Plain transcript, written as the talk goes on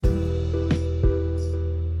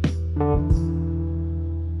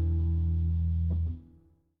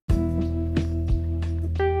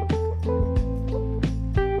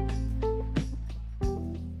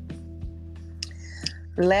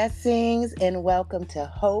Blessings and welcome to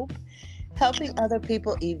Hope, helping other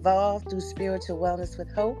people evolve through spiritual wellness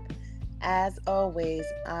with hope. As always,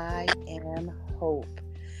 I am Hope.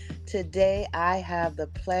 Today, I have the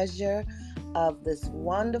pleasure of this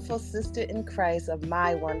wonderful sister in Christ, of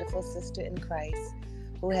my wonderful sister in Christ,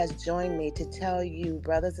 who has joined me to tell you,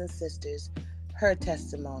 brothers and sisters, her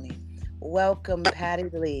testimony. Welcome,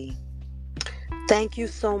 Pattie Lee. Thank you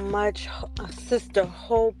so much, Sister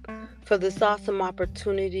Hope, for this awesome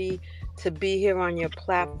opportunity to be here on your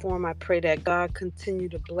platform. I pray that God continue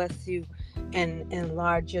to bless you and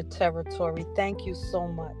enlarge your territory. Thank you so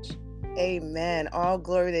much. Amen. All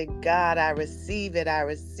glory to God. I receive it. I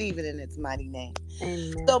receive it in its mighty name. So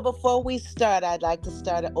Amen. before we start, I'd like to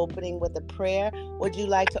start an opening with a prayer. Would you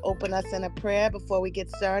like to open us in a prayer before we get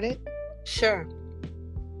started? Sure.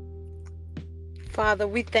 Father,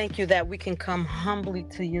 we thank you that we can come humbly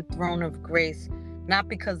to your throne of grace, not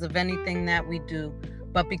because of anything that we do,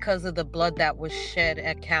 but because of the blood that was shed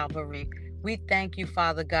at Calvary. We thank you,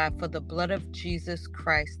 Father God, for the blood of Jesus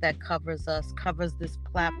Christ that covers us, covers this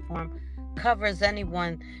platform, covers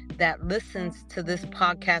anyone that listens to this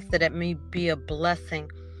podcast, that it may be a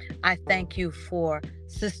blessing. I thank you for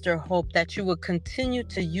Sister Hope, that you would continue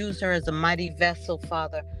to use her as a mighty vessel,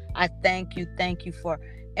 Father. I thank you for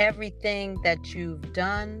everything that you've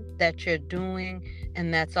done, that you're doing,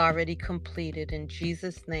 and that's already completed. In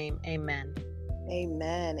Jesus' name, amen.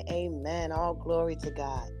 Amen. Amen. All glory to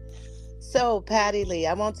God. So, Pattie Lee,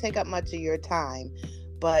 I won't take up much of your time,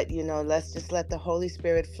 but let's just let the Holy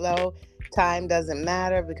Spirit flow. Time doesn't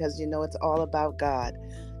matter because it's all about God.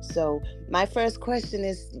 So, my first question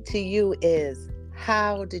is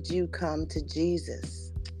how did you come to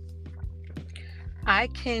Jesus? I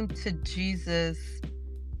came to Jesus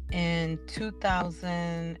in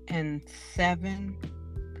 2007,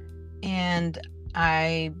 and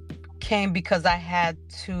I came because I had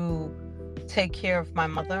to take care of my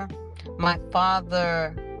mother. My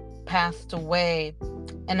father passed away,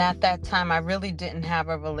 and at that time I really didn't have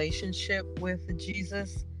a relationship with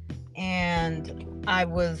Jesus, and I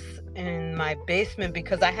was in my basement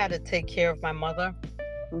because I had to take care of my mother.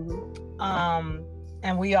 Mm-hmm. um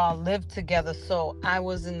and we all lived together, so I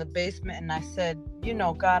was in the basement, and I said,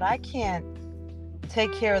 God, I can't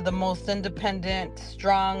take care of the most independent,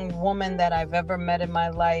 strong woman that I've ever met in my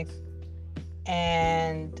life.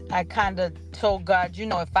 And I kind of told God,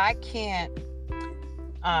 if I can't,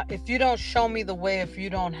 if you don't show me the way, if you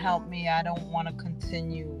don't help me, I don't want to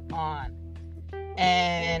continue on.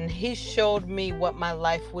 And he showed me what my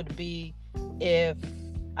life would be if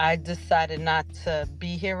I decided not to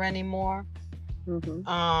be here anymore.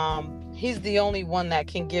 Mm-hmm. He's the only one that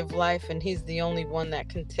can give life, and he's the only one that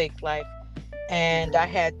can take life. And I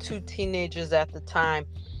had two teenagers at the time,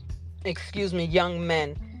 young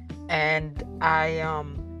men. And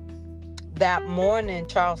that morning,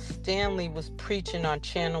 Charles Stanley was preaching on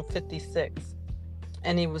Channel 56,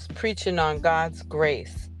 and he was preaching on God's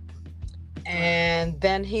grace. And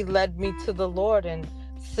then he led me to the Lord. And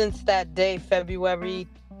since that day, February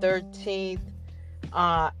 13th,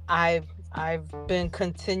 I've been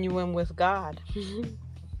continuing with God.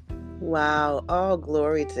 Wow, all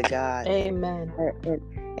glory to God. Amen. And,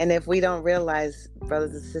 and if we don't realize,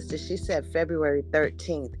 brothers and sisters, she said February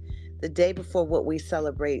 13th, the day before what we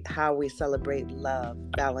celebrate, how we celebrate love,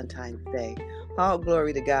 Valentine's Day. All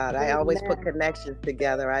glory to God. I always put Amen. connections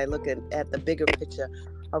together. I look at the bigger picture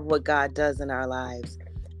of what God does in our lives.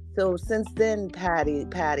 So since then,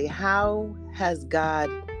 Pattie, how has God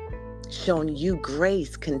shown you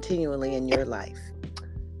grace continually in your life?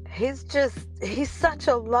 He's such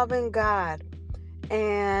a loving God.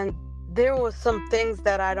 And there were some things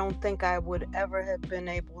that I don't think I would ever have been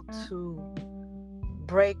able to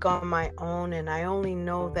break on my own. And I only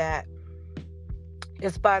know that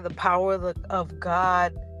it's by the power of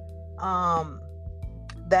God, um,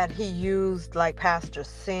 that he used, like Pastor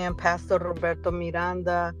Sam, Pastor Roberto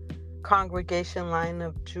Miranda, Congregation Line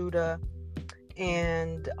of Judah,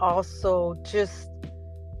 and also just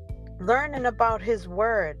learning about his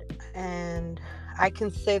word. And I can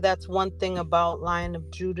say that's one thing about Lion of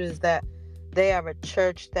Judah, is that they are a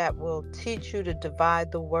church that will teach you to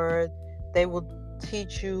divide the word. They will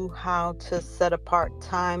teach you how to set apart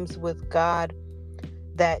times with God,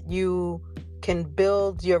 that you can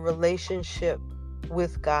build your relationship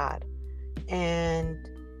with God. And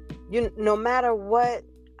no matter what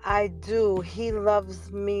I do, he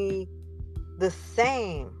loves me the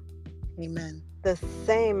same. Amen. The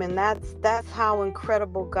same. And that's how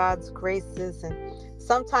incredible God's grace is. And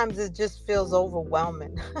sometimes it just feels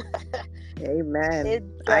overwhelming. Amen. It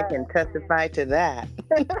I can does. testify to that.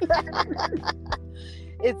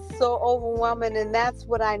 it's so overwhelming, and that's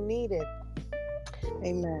what I needed.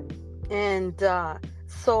 Amen. And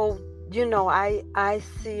so, I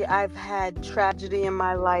see I've had tragedy in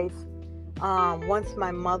my life. Once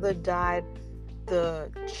my mother died,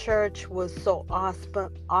 the church was so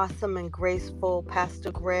awesome and graceful.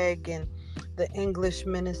 Pastor Greg and the English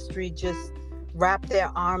ministry just wrapped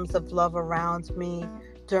their arms of love around me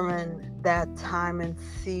during that time and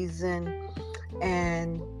season,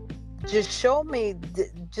 and just showed me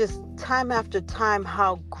just time after time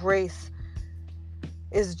how grace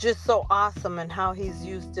is just so awesome, and how he's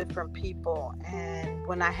used different people. And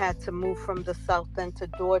when I had to move from the South End to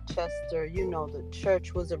Dorchester, the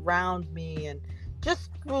church was around me, and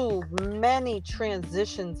just through many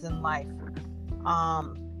transitions in life,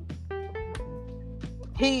 um,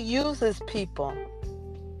 he uses people.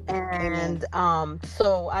 Amen. And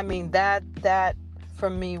so I mean, that for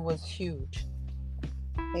me was huge.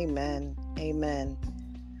 Amen. Amen.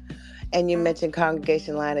 And you mentioned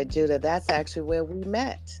Congregation Line of Judah. That's actually where we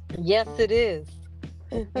met. Yes, it is.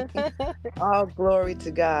 All glory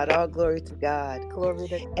to God. All glory to God. Glory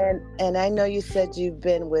to And I know you said you've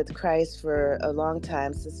been with Christ for a long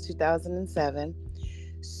time, since 2007.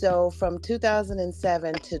 So from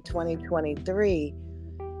 2007 to 2023,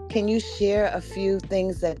 can you share a few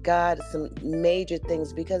things that God, some major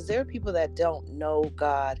things, because there are people that don't know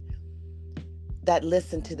God that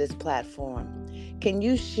listen to this platform. Can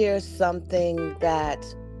you share something that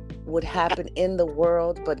would happen in the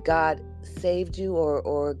world, but God saved you,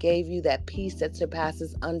 or gave you that peace that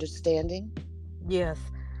surpasses understanding? Yes.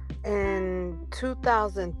 In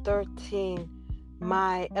 2013,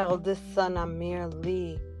 my eldest son, Amir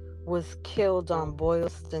Lee, was killed on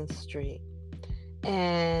Boylston Street.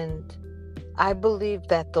 And I believe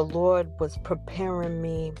that the Lord was preparing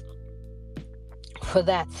me for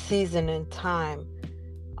that season in time,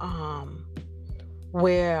 um,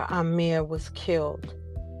 where Amir was killed.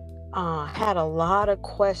 Had a lot of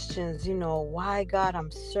questions, why, God,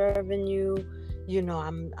 I'm serving you,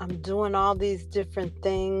 I'm doing all these different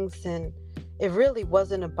things, and it really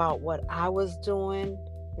wasn't about what I was doing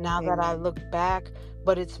now that I Amen. look back,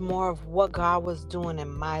 but it's more of what God was doing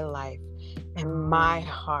in my life, in my Mm,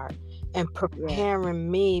 heart, and yeah. preparing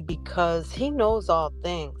me, because he knows all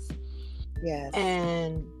things. Yes.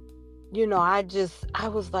 And I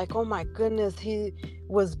was like, oh my goodness, he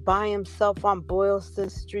was by himself on Boylston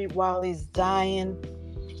Street while he's dying.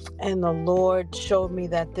 And the Lord showed me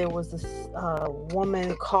that there was this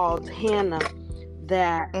woman called Hannah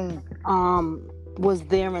that Mm, was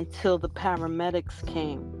there until the paramedics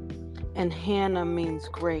came. And Hannah means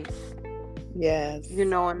grace. yes.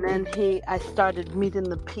 And then I started meeting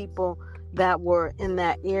the people that were in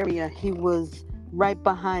that area. He was right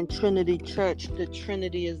behind Trinity Church. The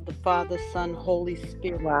Trinity is the Father, Son, Holy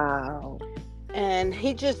Spirit. Wow. And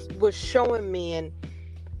he just was showing me, and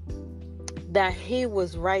that he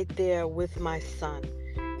was right there with my son.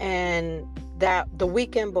 And that the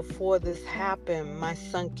weekend before this happened, my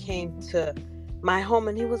son came to my home,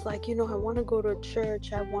 and he was like, I want to go to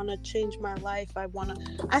church. I want to change my life.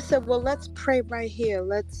 I said, well, let's pray right here.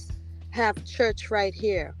 Let's have church right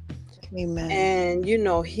here. Amen. And,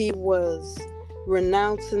 he was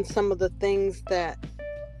renouncing some of the things that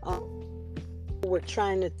were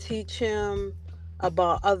trying to teach him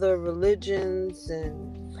about other religions,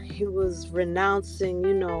 and he was renouncing,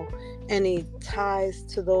 any ties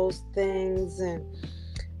to those things, and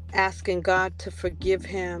asking God to forgive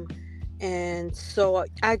him. And so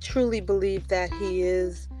I truly believe that he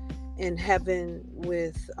is in heaven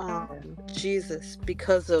with Jesus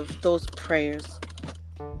because of those prayers.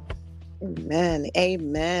 Amen.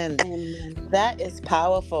 Amen. Amen. That is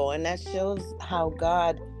powerful. And that shows how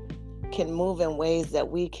God can move in ways that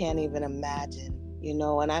we can't even imagine,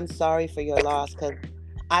 And I'm sorry for your loss, because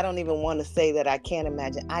I don't even want to say that I can't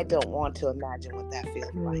imagine. I don't want to imagine what that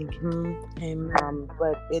feels like. Amen.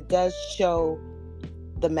 But it does show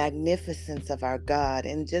the magnificence of our God.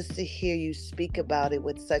 And just to hear you speak about it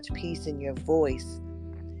with such peace in your voice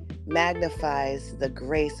magnifies the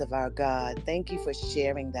grace of our God. Thank you for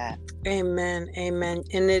sharing that. Amen. Amen.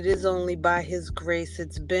 And it is only by his grace.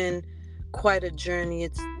 It's been quite a journey.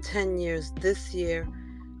 It's 10 years this year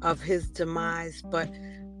of his demise, but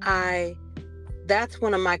I that's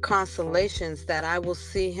one of my consolations, that I will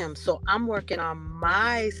see him. So I'm working on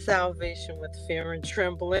my salvation with fear and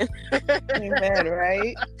trembling. Amen,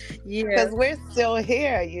 right? Yes. Because we're still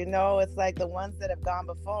here, It's like the ones that have gone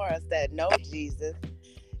before us that know Jesus,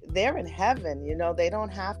 they're in heaven, They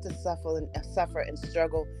don't have to suffer and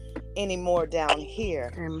struggle anymore down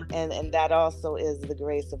here. Amen. And that also is the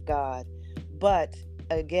grace of God. But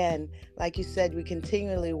again, like you said, we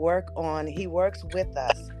continually work on, he works with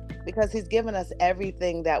us because he's given us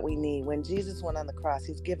everything that we need. When Jesus went on the cross,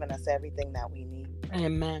 he's given us everything that we need.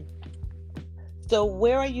 Amen. So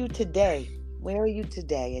where are you today? Where are you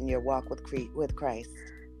today in your walk with Christ?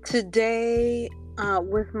 Today,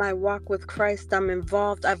 with my walk with Christ, I'm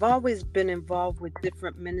involved. I've always been involved with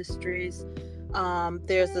different ministries.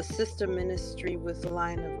 There's a sister ministry with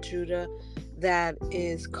Lion of Judah that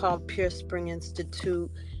is called Pure Spring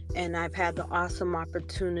Institute, and I've had the awesome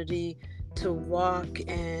opportunity to walk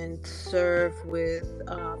and serve with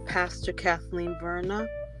Pastor Kathleen Verna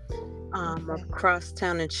of Okay.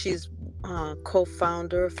 Crosstown, and she's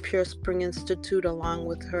co-founder of Pure Spring Institute along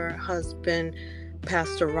with her husband,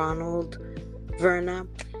 Pastor Ronald Verna.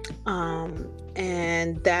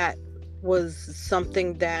 And that was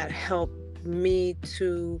something that helped me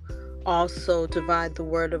to also divide the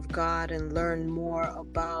Word of God and learn more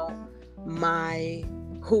about my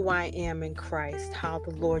who I am in Christ, how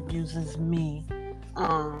the Lord uses me.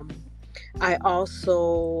 Um, I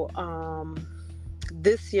also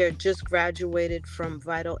this year just graduated from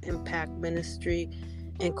Vital Impact Ministry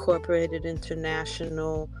Incorporated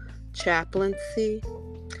International Chaplaincy.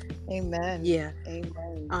 Amen. Yeah.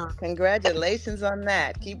 Amen. Uh, Congratulations on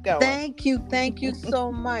that. Keep going. thank you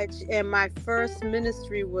so much. And my first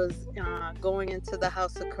ministry was going into the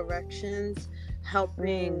House of Corrections,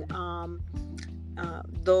 helping Mm,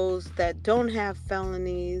 those that don't have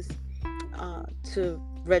felonies to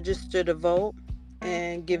register to vote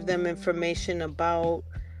and give them information about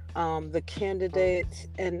the candidates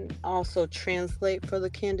and also translate for the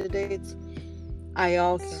candidates. I okay.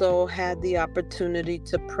 also had the opportunity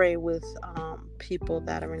to pray with people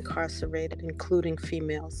that are incarcerated, including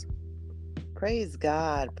females. Praise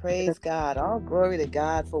God. Praise God. All glory to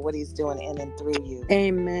God for what he's doing in and through you.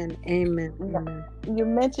 Amen. Amen. Now, Amen. you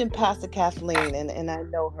mentioned Pastor Kathleen, and I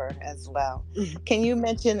know her as well. Mhm. Can you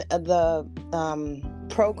mention the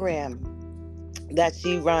program that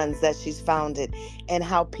she runs, that she's founded, and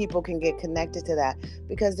how people can get connected to that?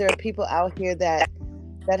 Because there are people out here that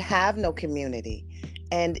have no community.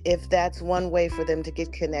 And if that's one way for them to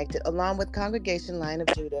get connected, along with Congregation Line of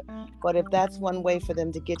Judah, but if that's one way for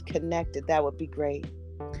them to get connected, that would be great.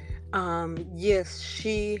 Yes,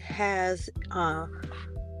 she has a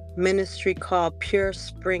ministry called Pure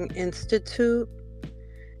Spring Institute,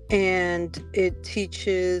 and it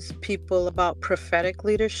teaches people about prophetic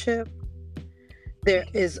leadership. There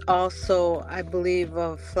is also, I believe,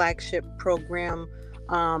 a flagship program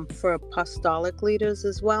for apostolic leaders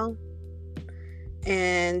as well.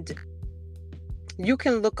 And you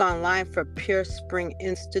can look online for Pure Spring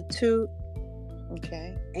Institute,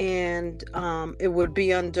 Okay. and it would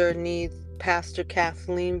be underneath Pastor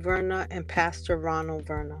Kathleen Verna and Pastor Ronald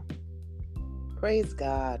Verna. Praise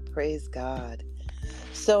God. Praise God.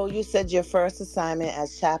 So you said your first assignment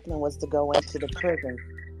as chaplain was to go into the prison.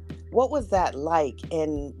 What was that like?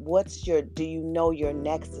 And do you know your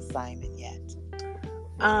next assignment yet?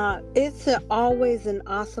 It's always an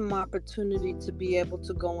awesome opportunity to be able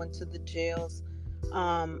to go into the jails.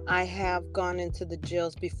 I have gone into the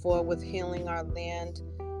jails before with Healing Our Land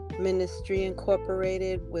Ministry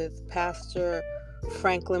Incorporated with Pastor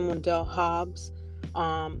Franklin Wendell Hobbs.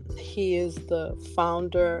 He is the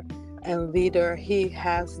founder and leader. He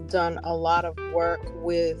has done a lot of work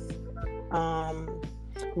with um,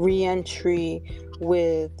 reentry,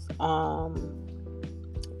 with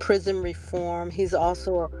prison reform. He's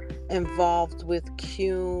also involved with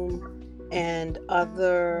CUME and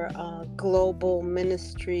other global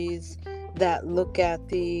ministries that look at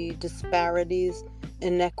the disparities,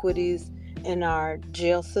 inequities in our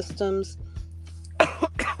jail systems.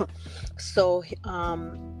 So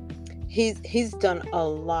he's done a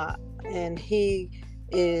lot, and he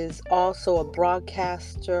is also a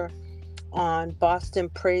broadcaster on Boston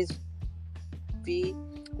Praise TV,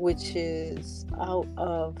 which is out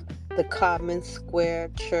of the Common Square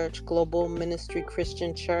Church Global Ministry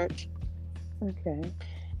Christian Church. Okay.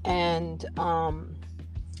 And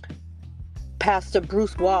Pastor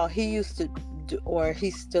Bruce Wall, he used to do, or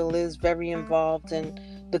he still is very involved in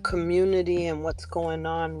the community and what's going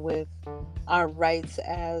on with our rights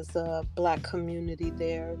as a Black community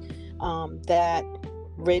there. That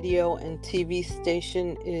radio and TV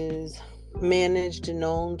station is managed and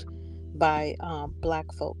owned by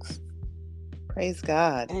Black folks. Praise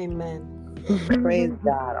God. Amen. Praise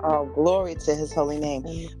God. All glory to his holy name.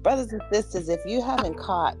 Amen. Brothers and sisters, if you haven't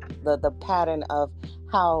caught the pattern of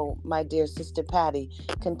how my dear sister Patty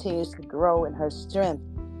continues to grow in her strength,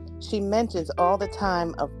 She mentions all the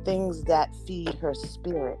time of things that feed her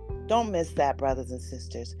spirit. Don't miss that, brothers and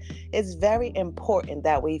sisters. It's very important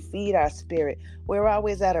that we feed our spirit. We're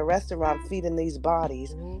always at a restaurant feeding these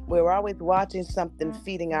bodies. We're always watching something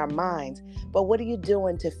feeding our minds. But what are you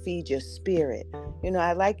doing to feed your spirit?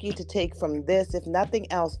 I'd like you to take from this, if nothing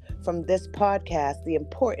else, from this podcast, the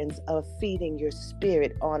importance of feeding your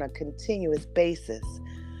spirit on a continuous basis.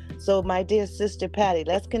 So, my dear sister Pattie,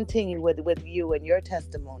 let's continue with you and your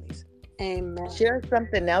testimonies. Amen. Share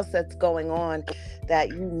something else that's going on that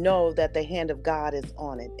you know that the hand of God is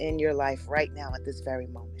on it in your life right now at this very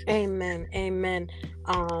moment. Amen. Amen.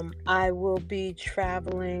 I will be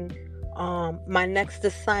traveling. My next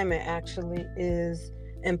assignment actually is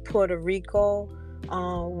in Puerto Rico,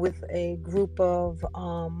 with a group of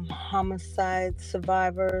homicide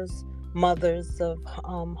survivors, mothers of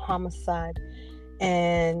homicide,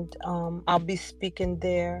 and I'll be speaking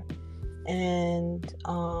there, and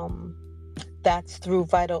that's through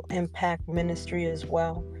Vital Impact Ministry as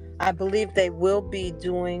well. I believe they will be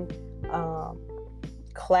doing um,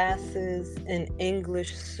 classes in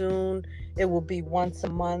English soon. It will be once a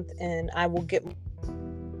month, and I will get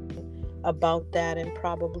about that and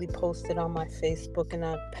probably post it on my Facebook, and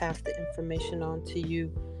I'll pass the information on to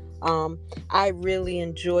you. Um, I really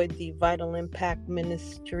enjoyed the Vital Impact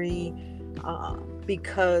Ministry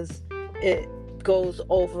because it goes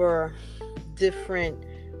over different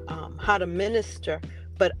how to minister,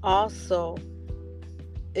 but also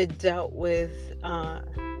it dealt with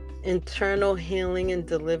internal healing and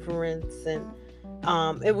deliverance, and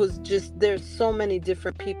it was just, there's so many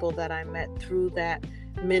different people that I met through that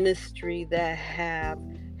ministry that have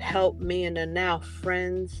helped me and are now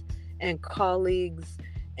friends and colleagues,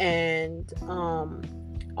 and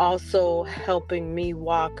also helping me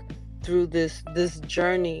walk through this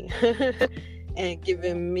journey and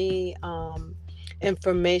giving me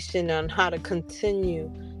information on how to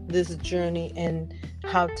continue this journey and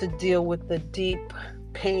how to deal with the deep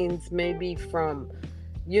pains, maybe from,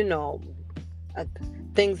 you know, uh,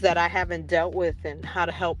 things that I haven't dealt with, and how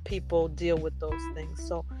to help people deal with those things.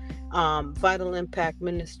 So, Vital Impact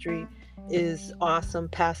Ministry is awesome.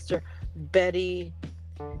 Pastor Betty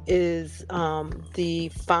is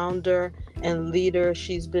the founder and leader.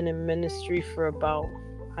 She's been in ministry for about,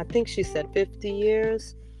 I think she said 50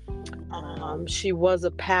 years. She was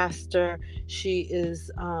a pastor. She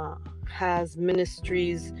is has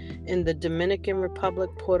ministries in the Dominican Republic,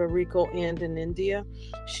 Puerto Rico, and in India.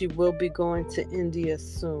 She will be going to India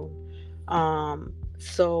soon.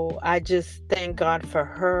 So I just thank God for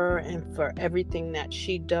her and for everything that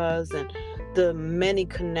she does, and the many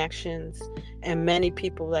connections and many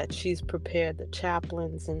people that she's prepared, the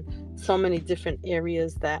chaplains, and so many different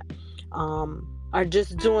areas that are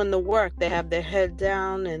just doing the work. They have their head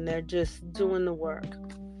down and they're just doing the work.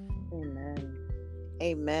 Amen.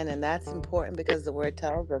 Amen. And that's important because the word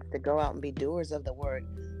tells us to go out and be doers of the word,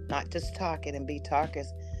 not just talking and be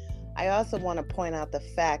talkers. I also want to point out the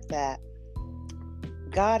fact that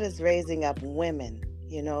God is raising up women.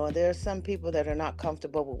 There are some people that are not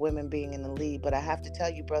comfortable with women being in the lead, but I have to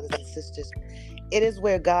tell you, brothers and sisters, it is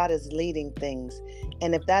where God is leading things.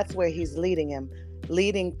 And if that's where he's leading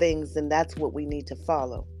things, then that's what we need to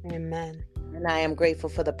follow. Amen. And I am grateful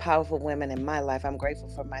for the powerful women in my life. I'm grateful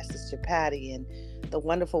for my sister Pattie and the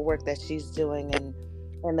wonderful work that she's doing, and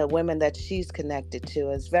the women that she's connected to.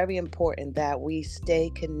 It's very important that we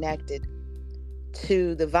stay connected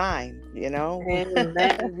to the vine,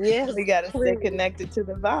 Amen. Yes, we got to stay please. connected to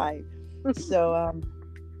the vine. So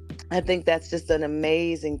I think that's just an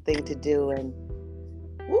amazing thing to do. And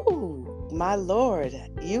woo, my Lord,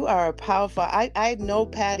 you are powerful. I know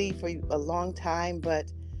Pattie for a long time,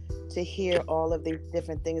 but to hear all of these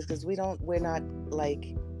different things, because we're not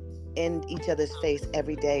like in each other's face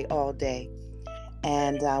every day, all day.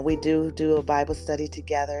 And we do a Bible study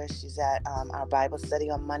together. She's at our Bible study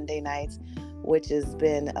on Monday nights, which has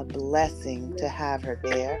been a blessing to have her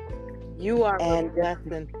there. You are a And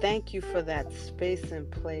blessing. Thank you for that space and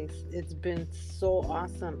place. It's been so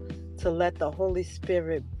awesome to let the Holy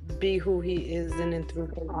Spirit be who he is in and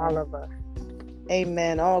through all of us.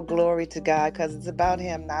 amen. All glory to God, because it's about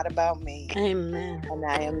him, not about me. Amen. And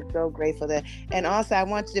I am so grateful that. And also, I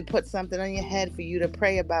want you to put something on your head for you to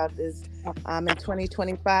pray about this. In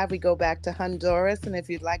 2025, we go back to Honduras, and if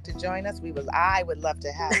you'd like to join us, I would love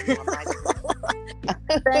to have you on my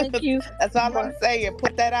Thank you. That's all I'm saying.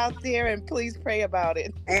 Put that out there and please pray about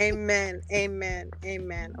it. Amen. Amen.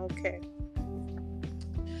 Amen. Okay.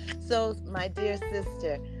 So, my dear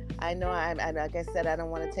sister, I know like I said, I don't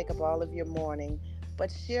want to take up all of your morning,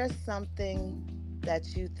 but share something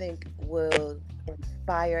that you think will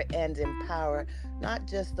inspire and empower not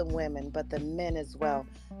just the women, but the men as well.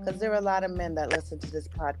 Because there are a lot of men that listen to this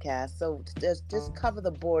podcast. So just cover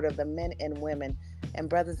the board of the men and women and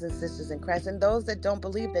brothers and sisters in Christ. And those that don't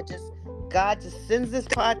believe that just God just sends this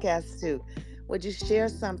podcast to. Would you share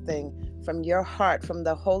something from your heart, from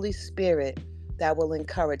the Holy Spirit, that will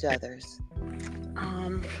encourage others?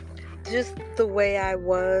 Um, just the way I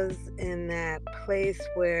was in that place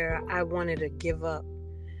where I wanted to give up.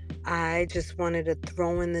 I just wanted to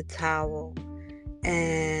throw in the towel,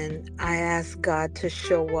 and I asked God to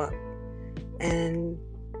show up and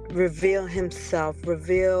reveal himself,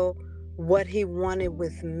 reveal what he wanted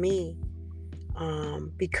with me.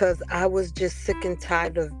 Because I was just sick and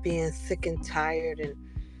tired of being sick and tired and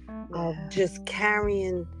of Yeah. just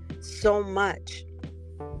carrying so much.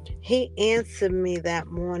 He answered me that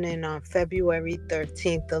morning on February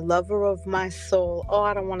 13th, the lover of my soul. Oh,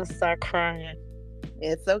 I don't want to start crying.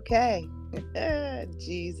 It's okay.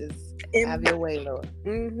 Jesus, have In, your way, Lord.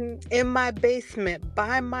 in my basement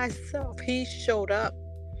by myself, he showed up.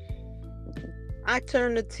 I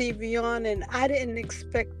turned the TV on and I didn't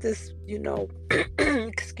expect this,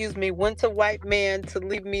 excuse me, winter white man to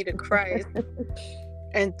lead me to Christ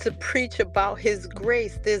and to preach about his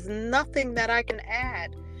grace. There's nothing that I can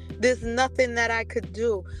add. There's nothing that I could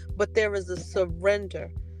do, but there is a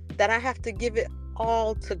surrender that I have to give it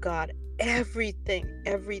all to God. Everything,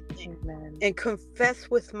 Amen. and confess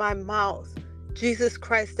with my mouth Jesus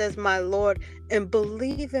Christ as my Lord, and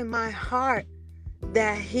believe in my heart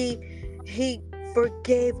that he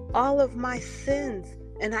forgave all of my sins,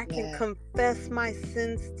 and I can Yeah. confess my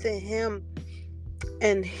sins to him.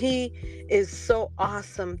 And he is so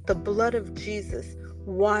awesome. The blood of Jesus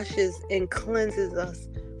washes and cleanses us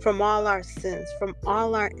from all our sins, from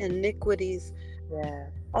all our iniquities. Yeah.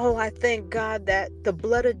 Oh, I thank God that the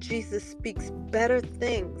blood of Jesus speaks better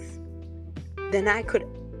things than I could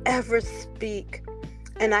ever speak.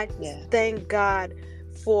 And I just Yeah. thank God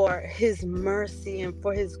for his mercy and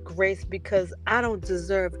for his grace, because I don't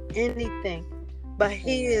deserve anything. But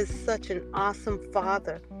he is Amen. such an awesome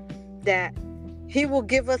father that he will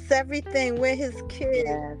give us everything. We're his kids.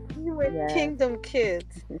 Yes. We're Yes. kingdom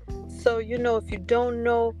kids. So, if you don't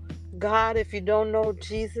know God, if you don't know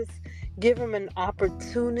Jesus, give him an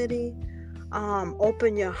opportunity.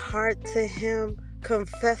 Open your heart to him.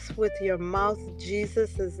 Confess with your mouth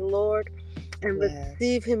Jesus is Lord, and Yes.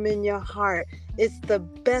 receive him in your heart. It's the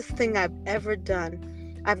best thing I've ever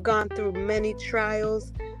done. I've gone through many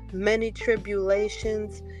trials, many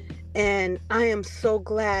tribulations, and I am so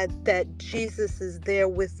glad that Jesus is there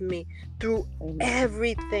with me through Amen.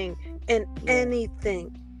 everything and Yeah.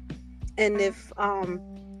 anything. And if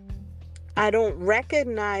I don't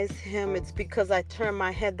recognize him, it's because I turn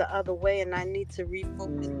my head the other way, and I need to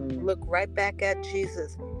refocus and Mm. look right back at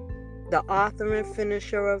Jesus, the author and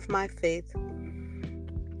finisher of my faith.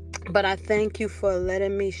 But I thank you for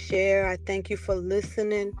letting me share. I thank you for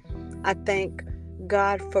listening. I thank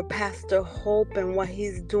God for Pastor Hope and what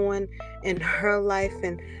he's doing in her life,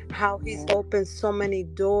 and how he's Yeah. opened so many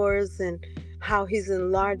doors, and how he's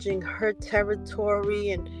enlarging her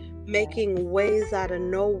territory and Yeah. making ways out of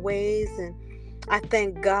no ways. And I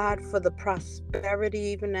thank God for the prosperity,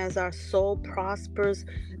 even as our soul prospers,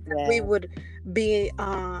 that we Yes. would be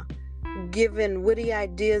given witty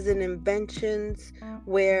ideas and inventions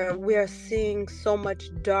where we are seeing so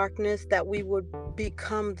much darkness, that we would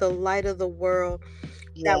become the light of the world,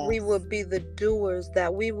 that we Yes. would be the doers,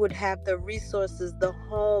 that we would have the resources, the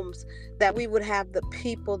homes, that we would have the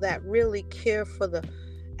people that really care for the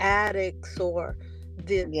addicts, or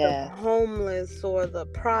the Yes. homeless, or the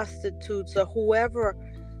prostitutes, or whoever,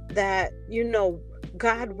 that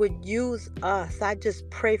God would use us. I just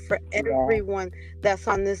pray for Yes. everyone that's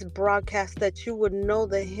on this broadcast, that you would know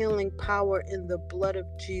the healing power in the blood of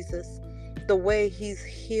Jesus, the way he's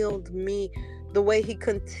healed me, the way he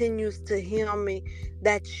continues to heal me,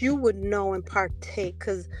 that you would know and partake,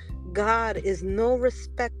 because God is no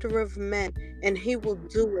respecter of men, and he will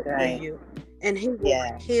do it for Right. you, and he will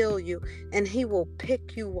Yeah. heal you, and he will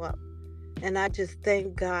pick you up. And I just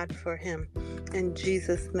thank God for him. In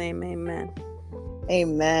Jesus' name, amen.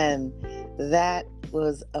 Amen. That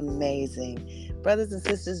was amazing. Brothers and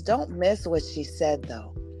sisters, don't miss what she said,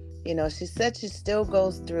 though. She said she still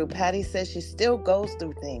goes through, Patty says she still goes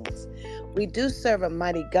through things. We do serve a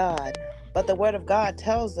mighty God, but the Word of God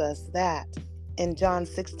tells us that in John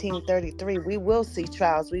 16:33, we will see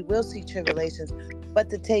trials, we will see tribulations, but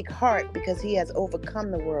to take heart because He has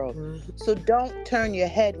overcome the world. Mhm. So don't turn your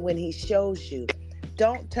head when He shows you.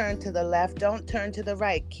 Don't turn to the left. Don't turn to the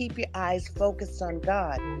right. Keep your eyes focused on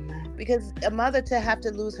God. Amen. Because a mother to have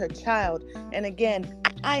to lose her child, and again,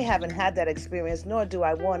 I haven't had that experience, nor do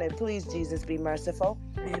I want it. Please, Jesus, be merciful.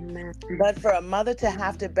 Amen. But for a mother to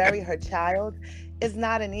have to bury her child is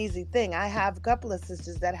not an easy thing. I have a couple of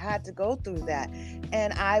sisters that had to go through that,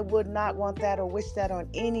 and I would not want that or wish that on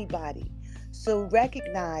anybody. So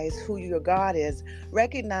recognize who your God is,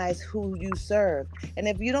 recognize who you serve. And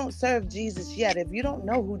if you don't serve Jesus yet, if you don't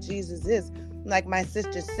know who Jesus is, like my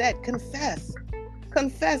sister said, confess.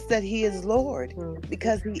 Confess that he is Lord, Mhm.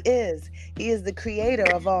 because he is. He is the creator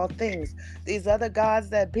of all things. These other gods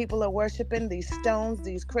that people are worshiping, these stones,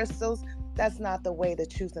 these crystals, that's not the way, the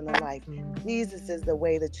truth, and the life. Jesus is the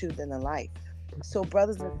way, the truth, and the life. So,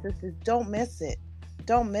 brothers and sisters, don't miss it.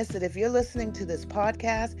 Don't miss it. If you're listening to this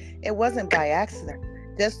podcast, it wasn't by accident.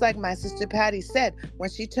 Just like my sister Pattie said, when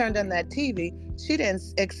she turned on that TV, she didn't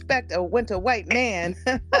expect a winter white man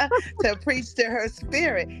to preach to her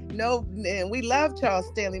spirit. No, and we love Charles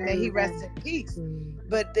Stanley. May he rest Amen. in peace. Mhm.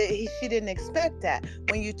 But she didn't expect that.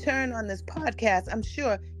 When you turn on this podcast, I'm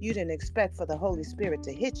sure you didn't expect for the Holy Spirit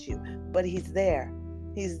to hit you, but he's there.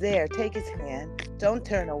 He's there. Take his hand. Don't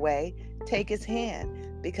turn away. Take his hand,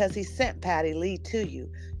 because he sent Pattie Lee to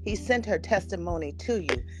you. He sent her testimony to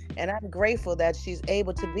you. And I'm grateful that she's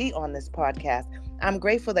able to be on this podcast. I'm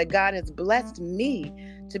grateful that God has blessed me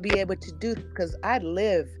to be able to do this, because I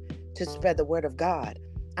live to spread the word of God.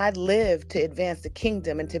 I live to advance the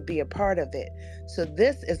kingdom and to be a part of it. So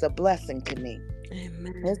this is a blessing to me. This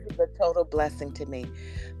Amen. is a total blessing to me.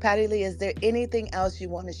 Pattie Lee, is there anything else you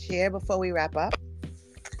want to share before we wrap up?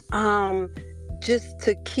 Um, just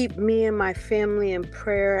to keep me and my family in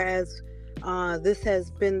prayer, as this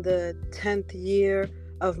has been the 10th year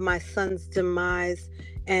of my son's demise,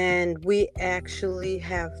 and we actually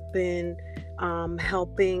have been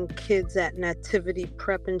helping kids at Nativity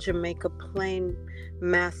Prep in Jamaica Plain,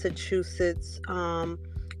 Massachusetts,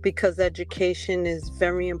 because education is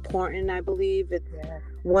very important. I believe it's Yes.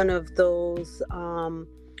 one of those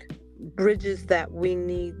bridges that we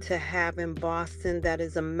need to have in Boston, that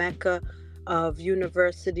is a mecca of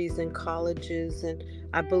universities and colleges. And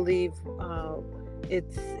I believe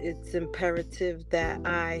it's imperative that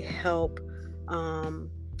I help um,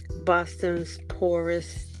 Boston's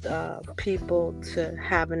poorest people to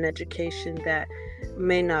have an education that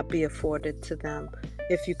may not be afforded to them.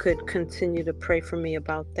 If you could continue to pray for me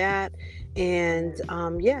about that. And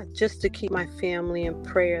yeah, just to keep my family in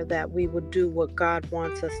prayer, that we would do what God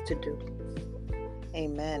wants us to do.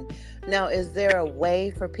 Amen. Now, is there a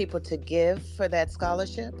way for people to give for that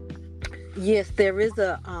scholarship? Yes, there is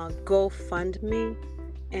a GoFundMe,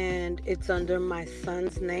 and it's under my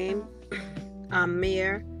son's name,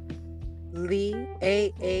 Amir Lee,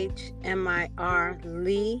 Ahmir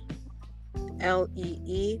Lee,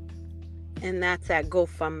 Lee, and that's at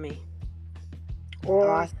GoFundMe. Or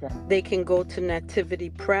Awesome. they can go to Nativity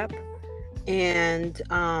Prep and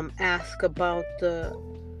ask about the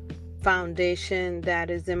foundation that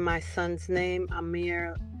is in my son's name,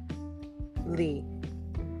 Amir Lee.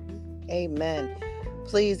 Amen.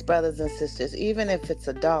 Please, brothers and sisters, even if it's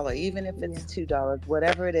 $1, even if it's Yeah. $2,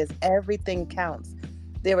 whatever it is, everything counts.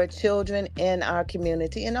 There are children in our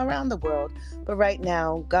community and around the world, but right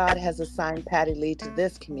now, God has assigned Pattie Lee to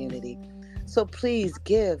this community. So please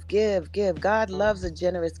give, give, give. God loves a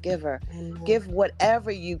generous giver. Amen. Give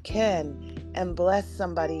whatever you can and bless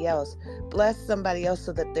somebody else. Bless somebody else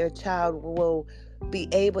so that their child will be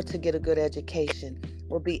able to get a good education,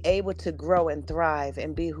 will be able to grow and thrive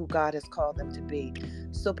and be who God has called them to be.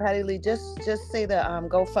 So Pattie Lee, just say the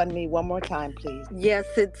GoFundMe one more time, please. Yes,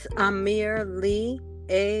 it's Amir Lee,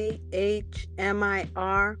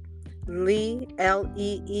 Ahmir Lee,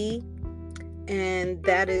 Lee, and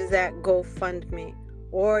that is at GoFundMe.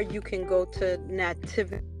 Or you can go to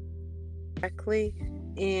Nativity directly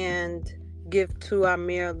and give to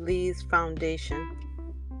Amir Lee's foundation.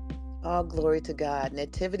 All glory to God.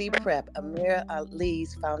 Nativity Prep, Amir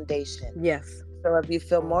Ali's foundation. Yes. So if you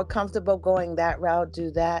feel more comfortable going that route, do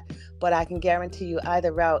that. But I can guarantee you,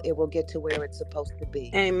 either route, it will get to where it's supposed to be.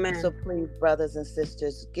 So Amen. please, brothers and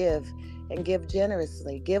sisters, give, and give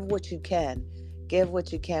generously. Give what you can. Give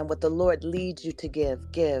what you can. What the Lord leads you to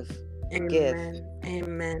give, give, give. Amen.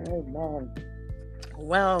 Amen. Amen.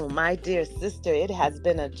 Well, my dear sister, it has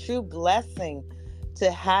been a true blessing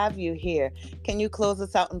to have you here. Can you close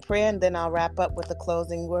us out in prayer, and then I'll wrap up with a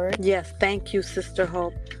closing word? Yes, thank you, Sister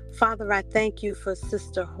Hope. Father, I thank you for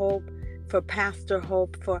Sister Hope, for Pastor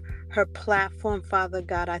Hope, for her platform, Father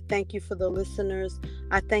God. I thank you for the listeners.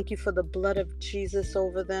 I thank you for the blood of Jesus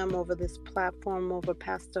over them, over this platform, over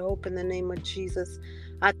Pastor Hope, in the name of Jesus.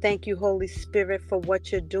 I thank you, Holy Spirit, for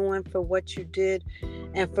what you're doing, for what you did,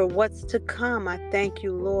 and for what's to come. I thank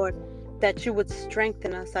you, Lord, that you would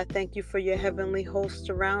strengthen us. I thank you for your heavenly hosts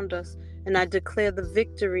around us, and I declare the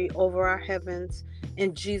victory over our heavens.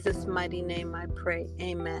 In Jesus' mighty name I pray.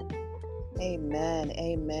 Amen. Amen.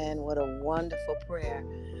 Amen. What a wonderful prayer.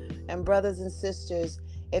 And brothers and sisters,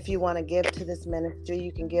 if you want to give to this ministry,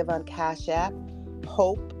 you can give on Cash App,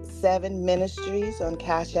 Hope 7 Ministries on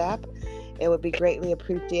Cash App. It would be greatly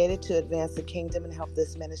appreciated to advance the kingdom and help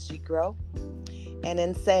this ministry grow. And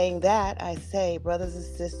in saying that, I say, brothers and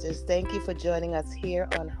sisters, thank you for joining us here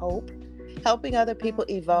on Hope, helping other people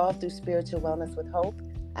evolve through spiritual wellness with hope.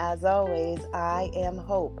 As always, I am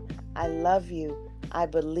Hope. I love you. I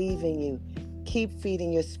believe in you. Keep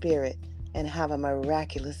feeding your spirit and have a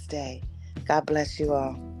miraculous day. God bless you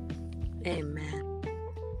all. Amen.